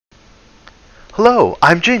Hello,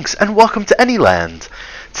 I'm Jinx, and welcome to Anyland!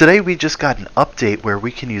 Today we just got an update where we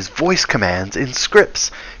can use voice commands in scripts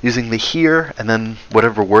using the here and then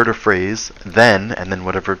whatever word or phrase, then, and then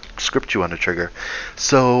whatever script you want to trigger.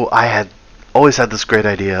 So I had always had this great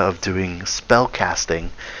idea of doing spell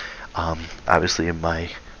casting. Obviously in my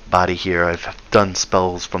body here I've done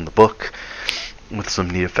spells from the book with some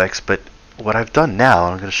neat effects, but what I've done now,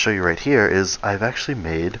 and I'm going to show you right here, is I've actually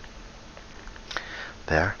made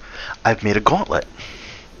I've made a gauntlet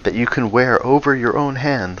that you can wear over your own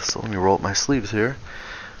hand. So let me roll up my sleeves here,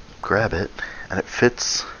 grab it, and it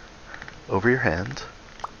fits over your hand.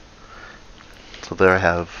 So there I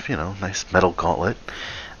have, nice metal gauntlet.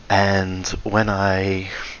 And when a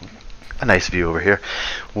nice view over here,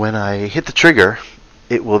 when I hit the trigger,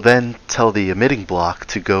 it will then tell the emitting block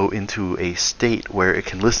to go into a state where it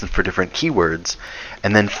can listen for different keywords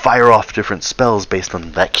and then fire off different spells based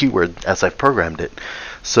on that keyword as I've programmed it.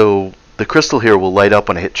 So the crystal here will light up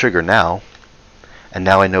when I hit trigger now, and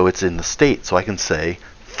now I know it's in the state, so I can say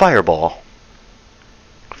fireball.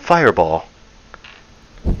 Fireball.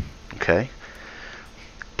 Okay.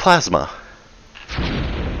 Plasma.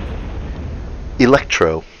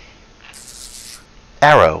 Electro.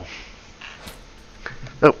 Arrow.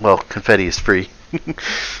 Oh, well, confetti is free.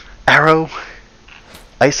 Arrow,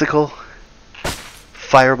 icicle,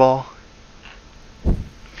 fireball.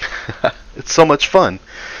 It's so much fun.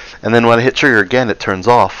 And then when I hit trigger again, it turns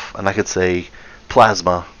off, and I could say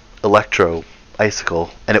plasma, electro,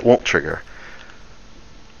 icicle, and it won't trigger.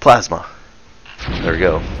 Plasma. There we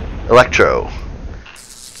go. Electro.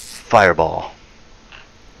 Fireball.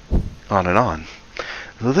 On and on.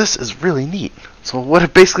 So this is really neat. So what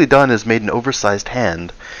I've basically done is made an oversized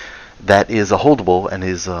hand that is a holdable and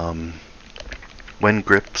is when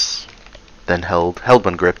grips, then held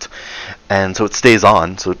when gripped, and so it stays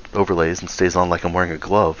on, so it overlays and stays on like I'm wearing a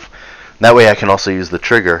glove. And that way I can also use the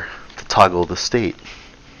trigger to toggle the state.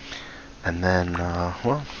 And then,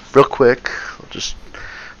 well, real quick, I'll just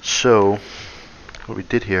show what we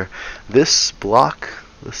did here. This block,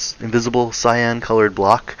 this invisible cyan colored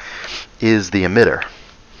block, is the emitter.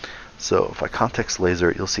 So if I context laser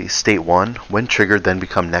it, you'll see state 1, when triggered, then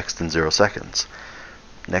become next in 0 seconds.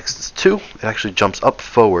 Next is 2, it actually jumps up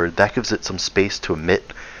forward. That gives it some space to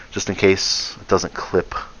emit, just in case it doesn't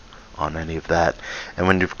clip on any of that. And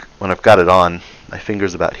when I've got it on, my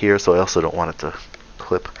finger's about here, so I also don't want it to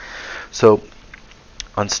clip. So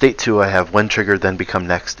on state 2 I have when triggered, then become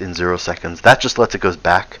next in 0 seconds. That just lets it go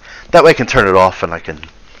back. That way I can turn it off and I can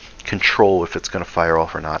control if it's going to fire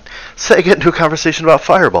off or not. Say I get into a conversation about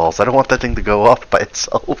fireballs. I don't want that thing to go off by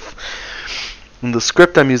itself. And the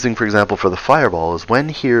script I'm using, for example, for the fireball is when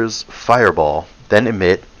hears fireball, then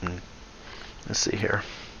emit. Let's see here.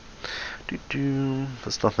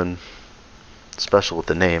 There's nothing special with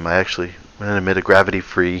the name. I actually went and emit a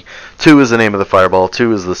gravity-free. 2 is the name of the fireball.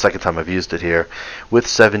 2 is the second time I've used it here. With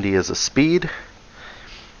 70 as a speed.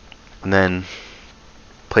 And then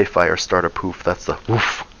play fire, start a poof. That's the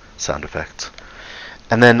woof sound effect.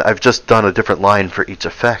 And then I've just done a different line for each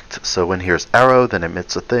effect. So when here's arrow, then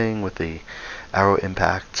emits a thing with the arrow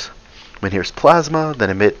impact. When here's plasma,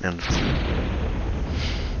 then emit. And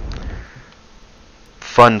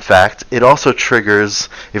fun fact, it also triggers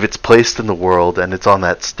if it's placed in the world and it's on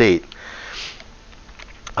that state.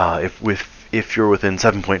 If you're within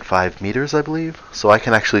 7.5 meters, I believe. So I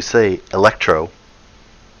can actually say electro.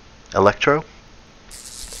 Electro.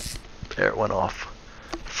 There, it went off.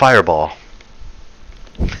 Fireball.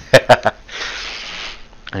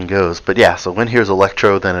 And goes. But yeah, so when here's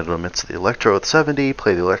electro, then it emits the electro at 70,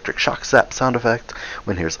 play the electric shock zap sound effect.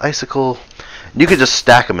 When here's icicle, and you can just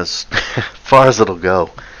stack them as far as it'll go.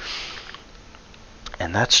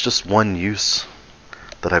 And that's just one use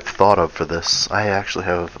that I've thought of for this. I actually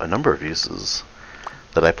have a number of uses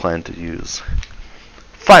that I plan to use.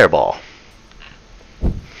 Fireball.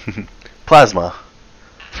 Plasma.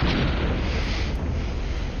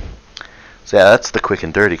 So yeah, that's the quick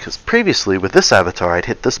and dirty, because previously with this avatar I'd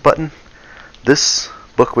hit this button, this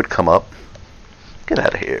book would come up, get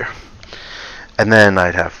out of here, and then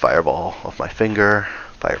I'd have fireball off my finger,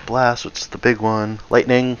 fire blast, which is the big one,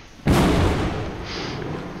 lightning,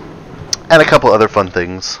 and a couple other fun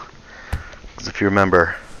things. Because if you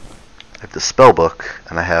remember, I have the spell book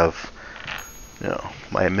and I have,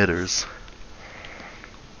 my emitters.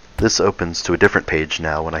 This opens to a different page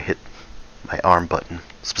now when I hit my arm button,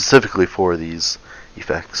 specifically for these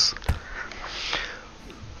effects.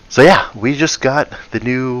 So yeah, we just got the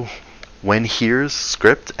new when hears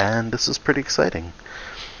script, and this is pretty exciting.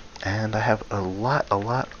 And I have a lot of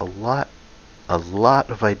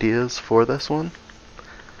ideas for this one.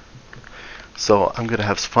 So I'm going to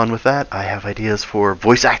have some fun with that. I have ideas for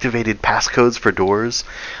voice-activated passcodes for doors.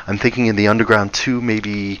 I'm thinking in the Underground 2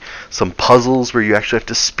 maybe some puzzles where you actually have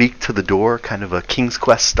to speak to the door, kind of a King's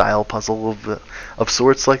Quest style puzzle of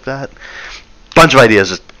sorts like that. Bunch of ideas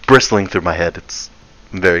just bristling through my head.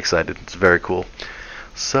 I'm very excited. It's very cool.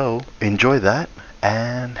 So enjoy that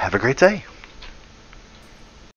and have a great day.